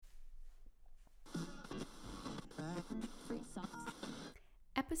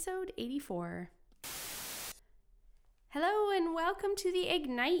episode 84. Hello and welcome to the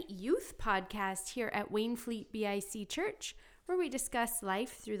Ignite Youth Podcast here at Wainfleet BIC Church, where we discuss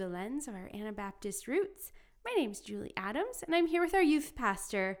life through the lens of our Anabaptist roots. My name is Julie Adams, and I'm here with our youth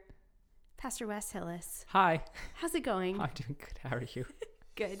pastor, Pastor Wes Hillis. Hi. How's it going? I'm doing good. How are you?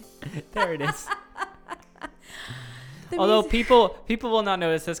 Good. There it is. Although people will not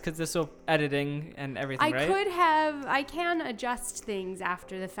notice this because this will editing and everything, right? I can adjust things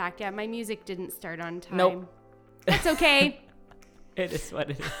after the fact. Yeah, my music didn't start on time. Nope. That's okay. It is what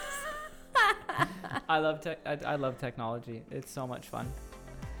it is. I love technology. It's so much fun.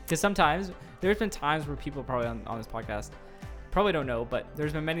 Because sometimes there's been times where people probably on this podcast probably don't know, but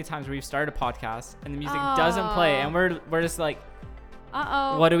there's been many times where we've started a podcast and the music doesn't play, and we're just like,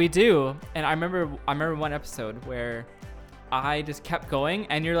 what do we do? And I remember one episode where I just kept going,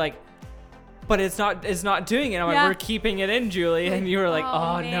 and you're like, but it's not doing it. I'm like, we're keeping it in, Julie, and you were like,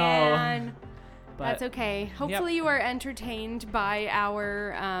 oh man. No. But that's okay. Hopefully you are entertained by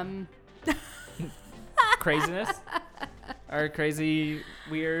our craziness, our crazy,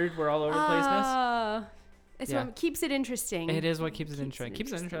 weird, we're all over the placeness. It's what keeps it interesting. It is what keeps it interesting.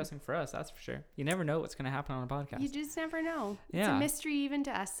 Keeps it interesting for us, that's for sure. You never know what's going to happen on a podcast. You just never know. Yeah. It's a mystery even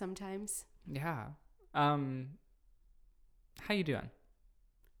to us sometimes. Yeah. How you doing?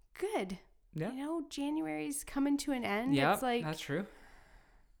 Good. Yeah. You know, January's coming to an end. Yeah, it's like that's true.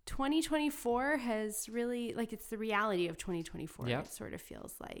 2024 has really, like, it's the reality of 2024. Yep. It sort of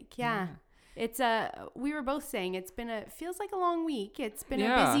feels like. Yeah. It's we were both saying it feels like a long week. It's been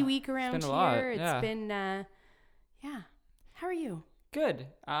a busy week around here. It's been How are you? Good.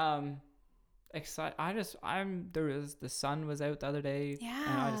 Excited. The sun was out the other day.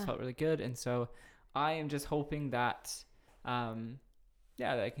 Yeah. And I just felt really good. And so I am just hoping that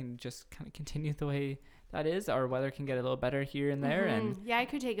that I can just kind of continue the way that is. Our weather can get a little better here and there. And yeah, I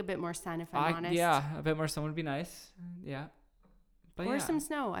could take a bit more sun if I'm honest. Yeah, a bit more sun would be nice. Yeah. But some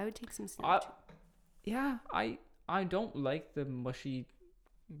snow. I would take some snow too. Yeah, I don't like the mushy,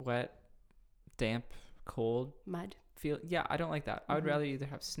 wet, damp, cold mud feel. Yeah, I don't like that. I would rather either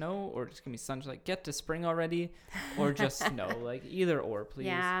have snow or just give me sun. Like, get to spring already, or just snow. Like, either or, please.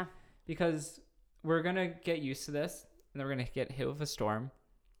 Yeah. Because we're gonna get used to this, and then we're gonna get hit with a storm,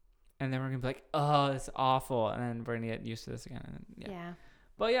 and then we're gonna be like, oh, it's awful, and then we're gonna get used to this again. And yeah.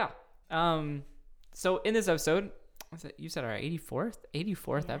 But yeah. So in this episode, you said our 84th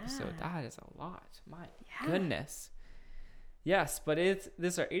episode. That is a lot. My goodness. Yes, but this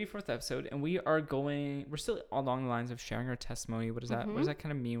is our 84th episode, and we're still along the lines of sharing our testimony. What does that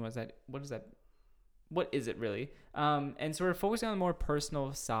kind of mean? What is it really? And so we're focusing on the more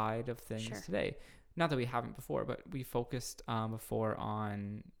personal side of things today. Not that we haven't before, but we focused before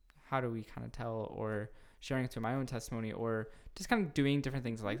on how do we kind of tell, or sharing it through my own testimony, or just kind of doing different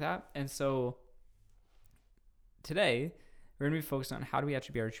things like that. And so today, we're going to be focused on how do we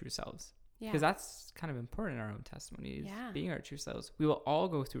actually be our true selves. Because that's kind of important in our own testimonies, being our true selves. We will all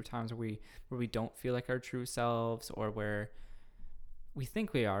go through times where we don't feel like our true selves, or where we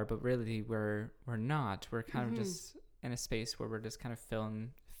think we are, but really we're not. We're kind of just in a space where we're just kind of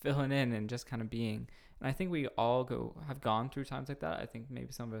filling in and just kind of being. And I think we all have gone through times like that. I think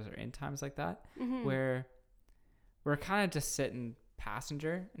maybe some of us are in times like that, where we're kind of just sitting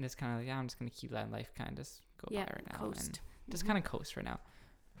passenger and it's kind of like, I'm just going to keep letting life kind of just go by right now. Coast. And just kind of coast right now.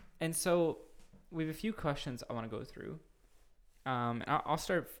 And so we have a few questions I want to go through. And I'll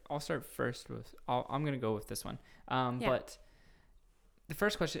start first with, I'm going to go with this one. But the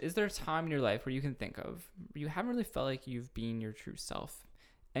first question, is there a time in your life where you can think of you haven't really felt like you've been your true self?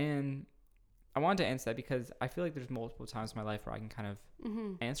 And I wanted to answer that because I feel like there's multiple times in my life where I can kind of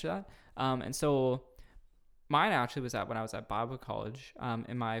answer that. And so mine actually was when I was at Bible college,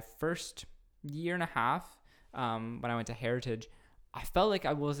 in my first year and a half, when I went to Heritage. I felt like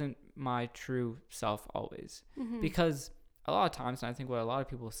I wasn't my true self always, because a lot of times, and I think what a lot of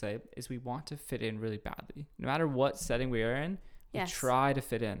people say, is we want to fit in really badly. No matter what setting we are in, we try to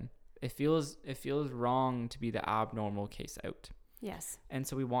fit in. It feels wrong to be the abnormal case out. Yes. And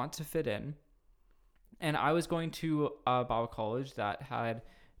so we want to fit in. And I was going to a Bible college that had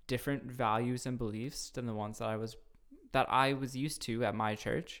different values and beliefs than the ones that I was used to at my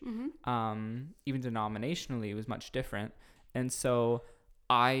church. Even denominationally, it was much different. And so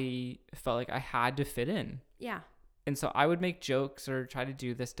I felt like I had to fit in. Yeah. And so I would make jokes or try to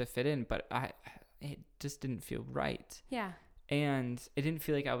do this to fit in, but it just didn't feel right. Yeah. And it didn't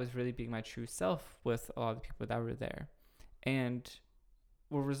feel like I was really being my true self with a lot of the people that were there. And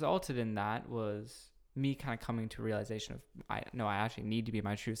what resulted in that was me kind of coming to a realization of I actually need to be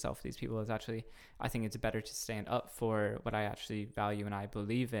my true self for these people is actually, I think it's better to stand up for what I actually value and I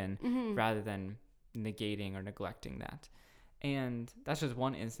believe in rather than negating or neglecting that. And that's just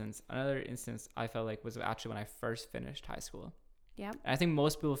one instance. Another instance I felt like was actually when I first finished high school. Yep. And I think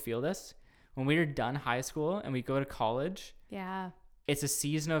most people feel this. When we're done high school and we go to college, it's a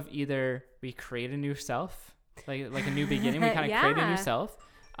season of either we create a new self, like a new beginning, we kind of create a new self,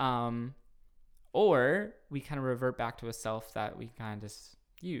 or we kind of revert back to a self that we kind of just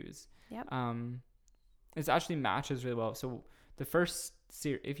use. Yep. It actually matches really well. So the first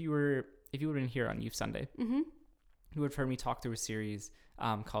series, if you would have been here on Youth Sunday, you would have heard me talk through a series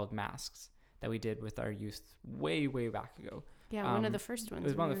called Masks that we did with our youth way back ago. Yeah, one of the first ones. It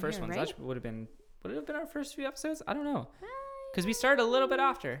was one of the first ones. Right? That would it have been our first few episodes? I don't know, because we started a little bit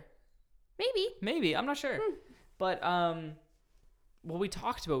after. Maybe I'm not sure. But what we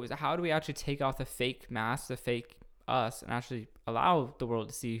talked about was how do we actually take off the fake mask, the fake us, and actually allow the world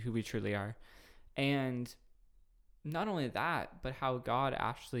to see who we truly are. And not only that, but how God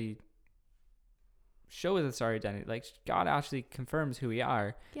actually shows us our identity. Like God actually confirms who we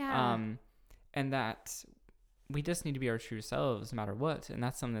are. Yeah. And that we just need to be our true selves no matter what. And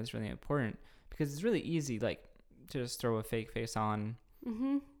that's something that's really important, because it's really easy, like, to just throw a fake face on.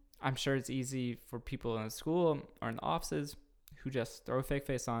 I'm sure it's easy for people in school or in the offices who just throw a fake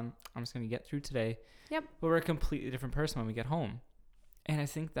face on. I'm just going to get through today. Yep. But we're a completely different person when we get home. And I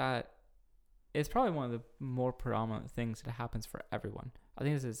think that it's probably one of the more predominant things that happens for everyone. I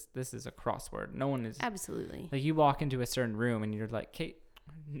think this is across the board. No one is absolutely, like, you walk into a certain room and you're like, Kate,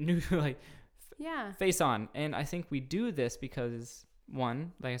 new, like, face on. And I think we do this because,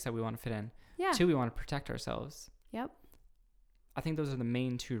 one, like I said, we want to fit in. Yeah. Two, we want to protect ourselves. Yep. I think those are the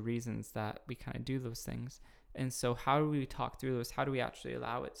main two reasons that we kind of do those things. And so how do we talk through those? How do we actually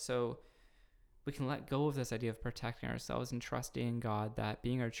allow it so we can let go of this idea of protecting ourselves and trusting in God that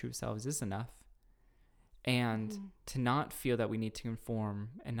being our true selves is enough, and to not feel that we need to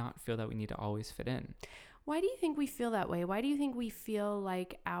conform and not feel that we need to always fit in. Why do you think we feel that way? Why do you think we feel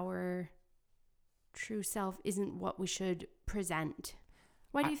like our true self isn't what we should present?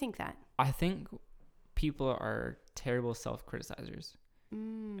 Why do you think that? I think people are terrible self-criticizers.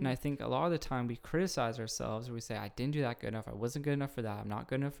 And I think a lot of the time we criticize ourselves, or we say, I didn't do that good enough. I wasn't good enough for that. I'm not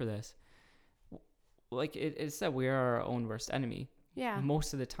good enough for this. Like it's that we are our own worst enemy. Yeah.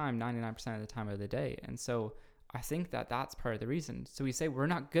 Most of the time, 99% of the time of the day. And so I think that that's part of the reason. So we say, we're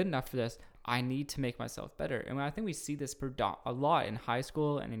not good enough for this. I need to make myself better. And I think we see this a lot in high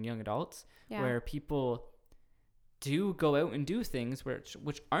school and in young adults, where people do go out and do things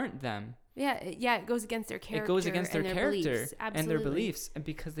which aren't them. Yeah, it goes against their character. It goes against their character and their beliefs, and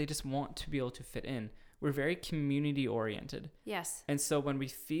because they just want to be able to fit in. We're very community oriented. Yes. And so when we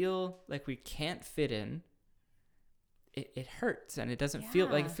feel like we can't fit in, it hurts, and it doesn't feel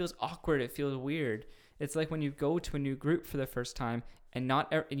like, it feels awkward. It feels weird. It's like when you go to a new group for the first time and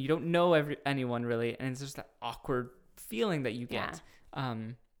and you don't know anyone really, and it's just that awkward feeling that you get.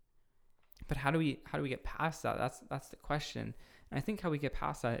 But how do we get past that? That's the question. And I think how we get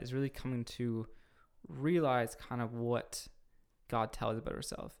past that is really coming to realize kind of what God tells about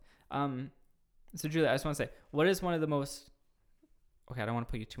ourselves. So Julia, I just want to say, what is one of the most, okay, I don't want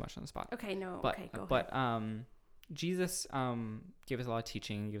to put you too much on the spot. Okay, no. But, okay, go ahead. Jesus gave us a lot of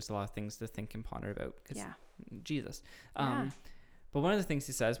teaching, gave us a lot of things to think and ponder about. Jesus. But one of the things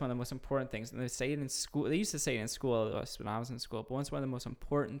he says, one of the most important things, and they say it in school, they used to say it in school when I was in school, but one of the most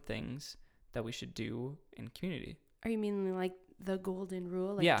important things that we should do in community. Are you meaning like the golden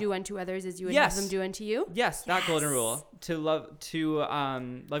rule, like do unto others as you would have them do unto you? Yes, that golden rule, to love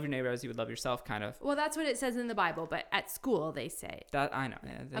your neighbor as you would love yourself, kind of. Well, that's what it says in the Bible, but at school they say that. I know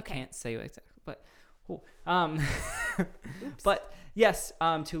they can't say exactly, but but yes,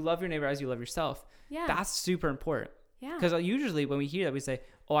 to love your neighbor as you love yourself. Yeah, that's super important. Yeah, because usually when we hear that, we say,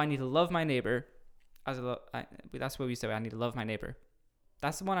 "Oh, I need to love my neighbor as that's what we say. I need to love my neighbor."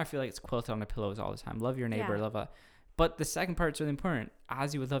 That's the one I feel like it's quilted on the pillows all the time. Love your neighbor, But the second part's really important.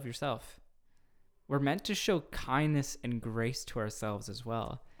 As you would love yourself. We're meant to show kindness and grace to ourselves as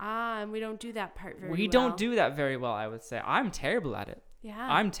well. And we don't do that part very well. We don't do that very well, I would say. I'm terrible at it. Yeah.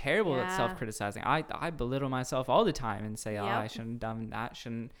 I'm terrible at self-criticizing. I belittle myself all the time and say, I shouldn't have done that.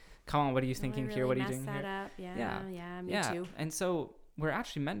 Come on, what are you thinking here? What are you doing here? Up. Yeah, me too. And so we're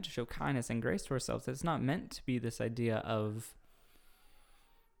actually meant to show kindness and grace to ourselves. It's not meant to be this idea of,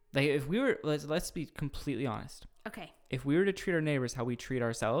 like, if we were, let's be completely honest. Okay. If we were to treat our neighbors how we treat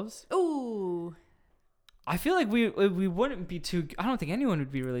ourselves, ooh, I feel like we wouldn't be too. I don't think anyone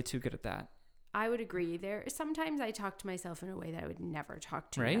would be really too good at that. I would agree. Sometimes I talk to myself in a way that I would never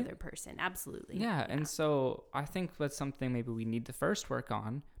talk to Right? another person. Absolutely. Yeah. And so I think that's something maybe we need to first work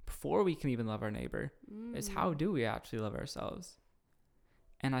on before we can even love our neighbor is how do we actually love ourselves?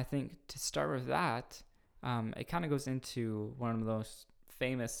 And I think to start with that, it kind of goes into one of the most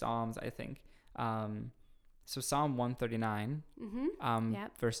famous Psalms, I think. So Psalm 139,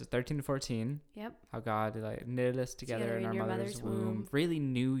 verses 13 to 14. Yep. How God like knitted us together in our mother's womb, really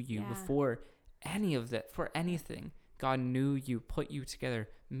knew you before any of that, for anything. God knew you, put you together,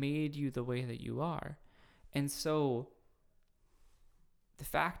 made you the way that you are. And so the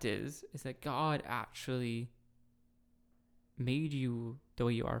fact is that God actually made you the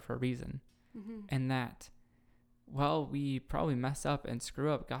way you are for a reason. And that while we probably mess up and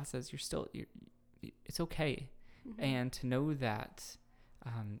screw up, God says it's okay. And to know that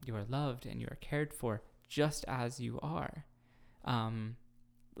you are loved and you are cared for just as you are.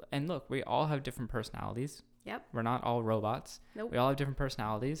 And look, we all have different personalities. Yep. We're not all robots. Nope. We all have different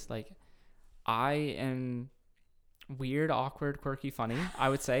personalities. Like, I am weird, awkward, quirky, funny, I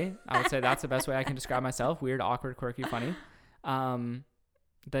would say that's the best way I can describe myself. Weird, awkward, quirky, funny. I'm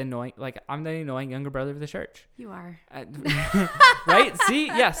the annoying younger brother of the church. You are. Right? See?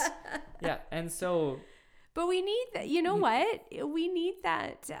 Yes. Yeah. And so. But we need that. You know what? We need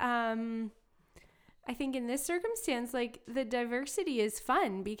that. I think in this circumstance, like, the diversity is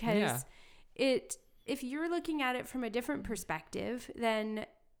fun because if you're looking at it from a different perspective, then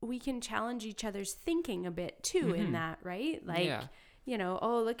we can challenge each other's thinking a bit too in that, right? Like,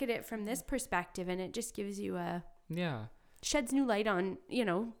 look at it from this perspective, and it just gives you sheds new light on,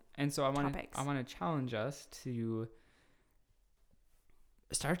 and so I want to challenge us to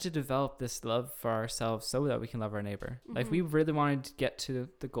start to develop this love for ourselves so that we can love our neighbor. Like, if we really wanted to get to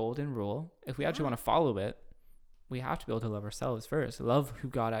the golden rule, if we actually want to follow it, we have to be able to love ourselves first. Love who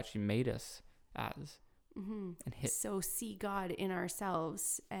God actually made us as. And so see God in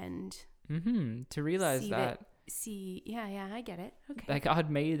ourselves and to realize that I get it. Okay. That God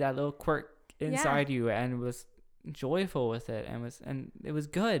made that little quirk inside you and was joyful with it and it was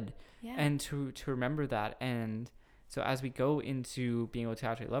good. Yeah. And to remember that. And so as we go into being able to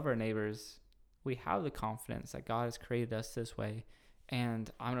actually love our neighbors, we have the confidence that God has created us this way,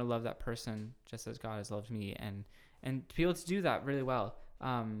 and I'm going to love that person just as God has loved me, and to be able to do that really well.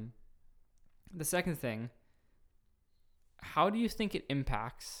 The second thing, how do you think it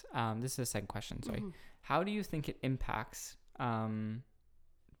impacts, this is the second question, sorry. How do you think it impacts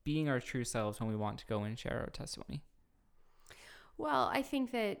being our true selves when we want to go and share our testimony? Well, I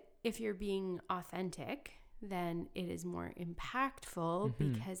think that if you're being authentic, then it is more impactful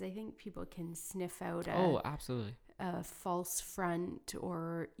because I think people can sniff out absolutely, a false front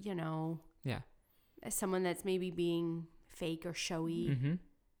or, someone that's maybe being fake or showy.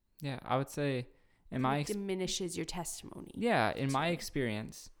 Yeah, I would say diminishes your testimony. Yeah, in my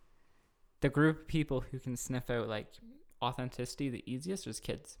experience, the group of people who can sniff out like authenticity the easiest is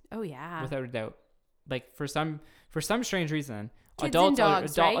kids. Oh yeah, without a doubt. Like for some strange reason, kids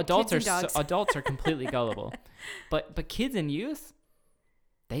adults are completely gullible, but kids and youth,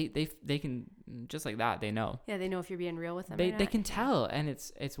 they can just like that. They know. Yeah, they know if you're being real with them. They can tell, and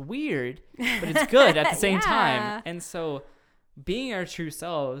it's weird, but it's good at the same time. And so, being our true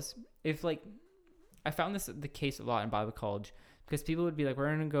selves, if like, I found this the case a lot in Bible college. Because people would be like,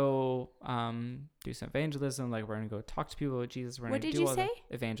 we're going to go do some evangelism. Like, we're going to go talk to people about Jesus. We're going to do all the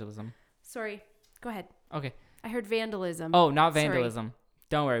evangelism. Sorry. Go ahead. Okay. I heard vandalism. Oh, not vandalism. Sorry.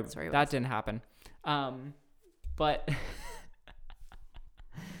 Don't worry. Sorry, that didn't happen. But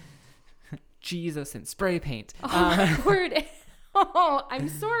Jesus and spray paint. Oh, my word. Oh, I'm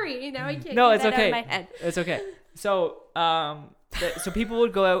sorry. Now I can't get that out of my head. It's okay. So, so people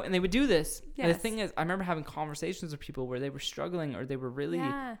would go out and they would do this. Yes. And the thing is, I remember having conversations with people where they were struggling or they were really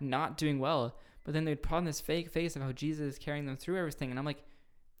not doing well, but then they'd put on this fake face of how Jesus is carrying them through everything. And I'm like,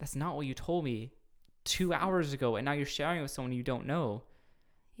 that's not what you told me 2 hours ago. And now you're sharing it with someone you don't know.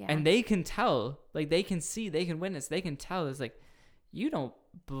 Yeah. And they can tell, like they can see, they can witness, they can tell. It's like, you don't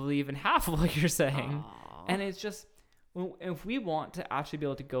believe in half of what you're saying. Aww. And it's just, if we want to actually be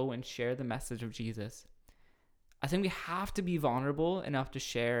able to go and share the message of Jesus, I think we have to be vulnerable enough to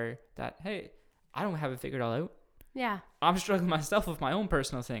share that, hey, I don't have it figured all out. Yeah. I'm struggling myself with my own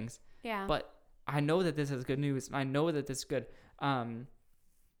personal things. Yeah. But I know that this is good news, and I know that this is good.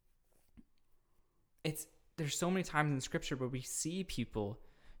 There's so many times in Scripture where we see people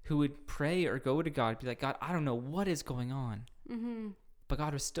who would pray or go to God, be like, God, I don't know what is going on. Mm-hmm. But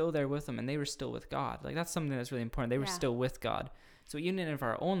God was still there with them, and they were still with God. Like, that's something that's really important. They were still with God. So even in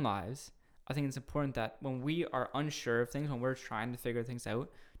our own lives, I think it's important that when we are unsure of things, when we're trying to figure things out,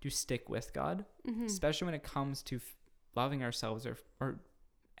 to stick with God, especially when it comes to loving ourselves or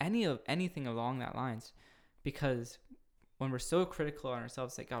anything along that lines. Because when we're so critical on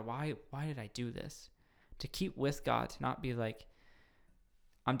ourselves, like, God, why did I do this? To keep with God, to not be like,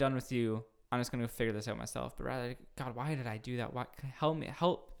 I'm done with you, I'm just going to figure this out myself, but rather, God, why did I do that? Why,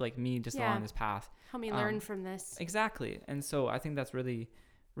 help like me just along this path. Help me learn from this. Exactly. And so I think that's really,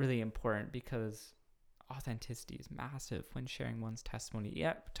 really important, because authenticity is massive when sharing one's testimony.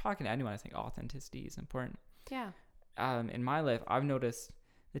 Yeah, talking to anyone, I think authenticity is important. Yeah. In my life, I've noticed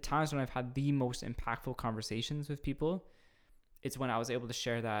the times when I've had the most impactful conversations with people, it's when I was able to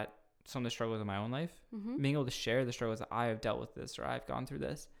share that some of the struggles of my own life, being able to share the struggles that I have dealt with this, or I've gone through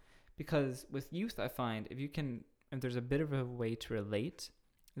this. Because with youth, I find if there's a bit of a way to relate,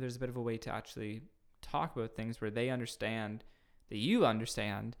 there's a bit of a way to actually talk about things where they understand that you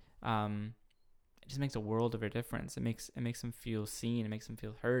understand, it just makes a world of a difference. It makes them feel seen. It makes them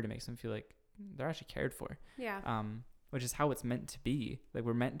feel heard. It makes them feel like they're actually cared for. Yeah. Which is how it's meant to be. Like,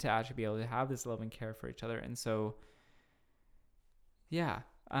 we're meant to actually be able to have this love and care for each other. And so, yeah,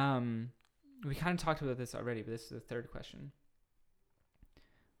 we kind of talked about this already, but this is the third question.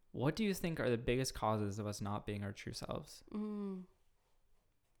 What do you think are the biggest causes of us not being our true selves?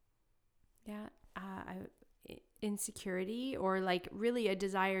 Yeah. Insecurity, or like really a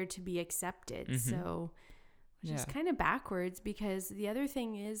desire to be accepted. So, which is kind of backwards, because the other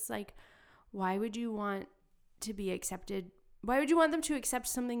thing is, like, why would you want to be accepted? Why would you want them to accept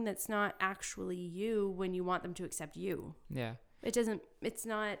something that's not actually you when you want them to accept you? Yeah. It's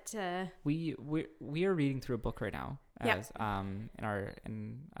not. We are reading through a book right now as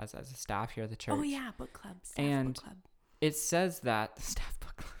as a staff here at the church. Oh yeah, book club. Book club. It says that the staff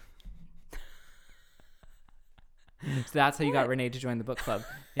book club. So that's how you got Renee to join the book club.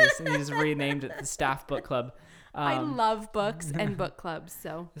 Yes, and you just renamed it the staff book club. I love books and book clubs,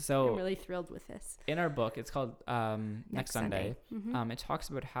 so I'm really thrilled with this. In our book, it's called Next Sunday. It talks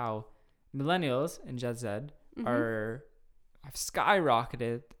about how millennials and Gen Z have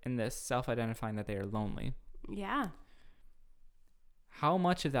skyrocketed in this self-identifying that they are lonely. Yeah. How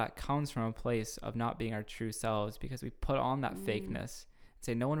much of that comes from a place of not being our true selves, because we put on that fakeness and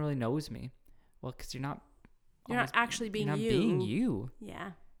say, no one really knows me. Well, because you're not actually being you're not you. being you.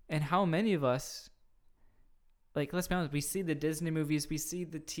 Yeah. And how many of us, like, let's be honest, we see the Disney movies, we see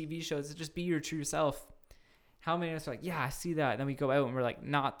the TV shows, just be your true self. How many of us are like, yeah, I see that. And then we go out and we're like,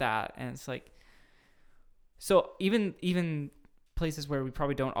 not that. And it's like, so even places where we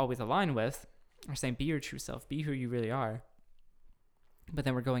probably don't always align with are saying, be your true self, be who you really are. But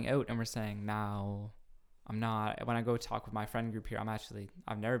then we're going out and we're saying, no, I'm not. When I go talk with my friend group here,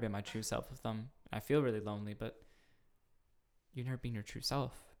 I've never been my true self with them. I feel really lonely, but you're never being your true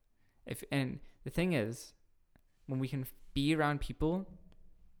self. And the thing is, when we can be around people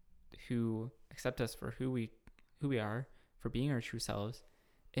who accept us for who we are, for being our true selves,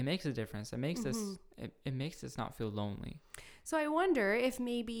 it makes a difference. It makes us it makes us not feel lonely. So I wonder if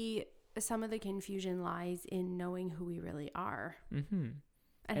maybe some of the confusion lies in knowing who we really are. And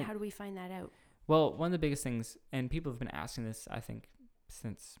how do we find that out? Well, one of the biggest things, and people have been asking this, I think,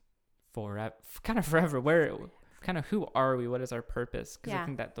 since forever, who are we? What is our purpose? Because I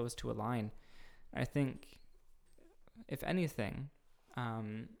think that those two align. I think, if anything,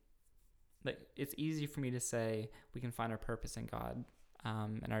 like, it's easy for me to say we can find our purpose in God,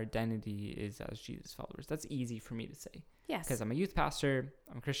 and our identity is as Jesus followers. That's easy for me to say. Yes. Because I'm a youth pastor,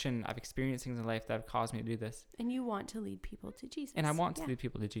 I'm a Christian, I've experienced things in life that have caused me to do this. And you want to lead people to Jesus. And I want to lead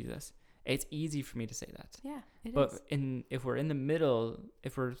people to Jesus. It's easy for me to say that. Yeah, it is. But if we're in the middle,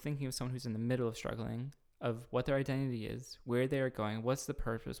 if we're thinking of someone who's in the middle of struggling, of what their identity is, where they are going, what's the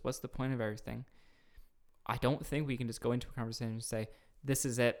purpose, what's the point of everything, I don't think we can just go into a conversation and say, this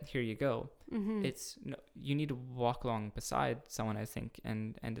is it, here you go. You need to walk along beside someone, I think,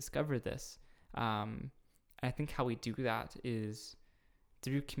 and discover this. I think how we do that is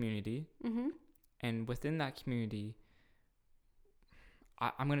through community. And within that community,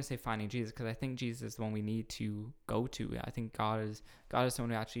 I'm going to say finding Jesus, because I think Jesus is the one we need to go to. I think God is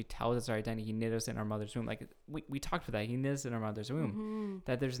someone who actually tells us our identity. He knit us in our mother's womb. Like we talked about that. He knit us in our mother's womb.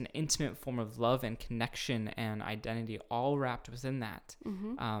 That there's an intimate form of love and connection and identity all wrapped within that.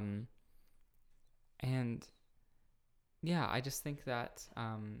 And yeah, I just think that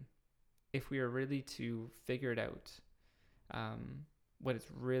if we are really to figure it out, what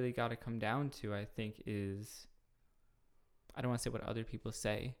it's really got to come down to, I think, is, I don't want to say what other people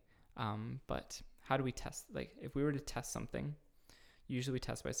say, but how do we test? Like, if we were to test something, usually we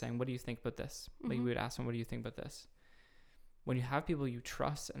test by saying, what do you think about this? Like, we would ask them, what do you think about this? when you have people you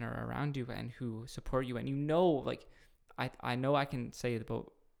trust and are around you and who support you, and you know, like I know I can say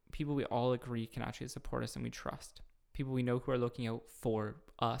about people we all agree can actually support us and we trust, people we know who are looking out for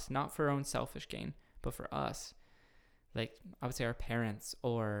us, not for our own selfish gain, but for us. Like I would say our parents,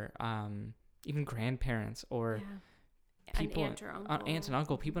 or even grandparents, or people, an aunt and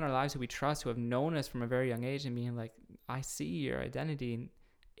uncle, people in our lives who we trust, who have known us from a very young age, and being like, I see your identity, and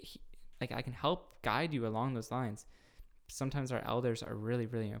like I can help guide you along those lines. Sometimes our elders are really,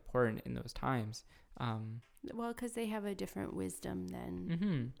 really important in those times. Well, because they have a different wisdom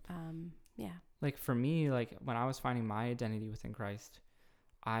than, Like for me, like when I was finding my identity within Christ,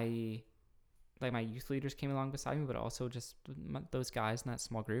 my youth leaders came along beside me, but also just those guys in that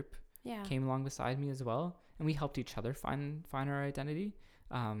small group came along beside me as well, and we helped each other find our identity.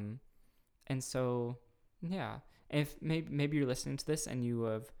 And so, if maybe you're listening to this and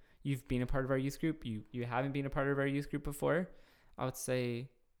you've been a part of our youth group, you haven't been a part of our youth group before, I would say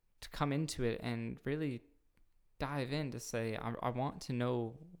to come into it and really dive in to say, I want to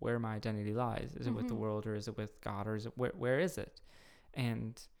know where my identity lies. Is it with the world, or is it with God, or is it where is it?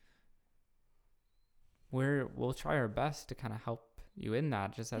 And we'll try our best to kind of help you in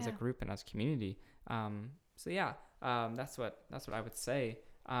that, just as a group and as community. That's what I would say.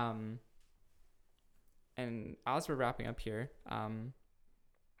 And as we're wrapping up here, I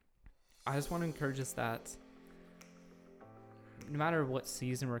just want to encourage us that no matter what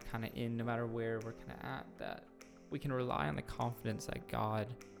season we're kind of in, no matter where we're kind of at, that we can rely on the confidence that God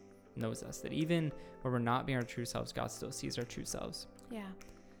knows us, that even when we're not being our true selves, God still sees our true selves. Yeah.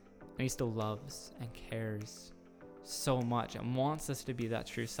 And he still loves and cares so much and wants us to be that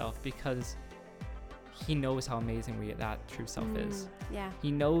true self, because he knows how amazing that true self is. Yeah. He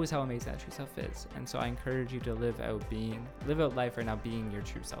knows how amazing that true self is. And so I encourage you to live out life right now being your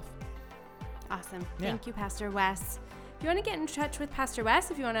true self. Awesome. Thank you, Pastor Wes. If you want to get in touch with Pastor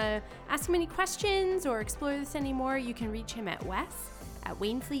Wes, if you want to ask him any questions or explore this anymore, you can reach him at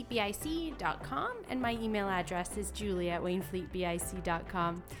wes@waynefleetbic.com, and my email address is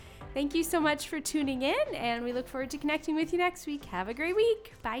julie@waynefleetbic.com. Thank you so much for tuning in, and we look forward to connecting with you next week. Have a great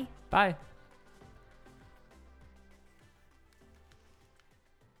week. Bye. Bye.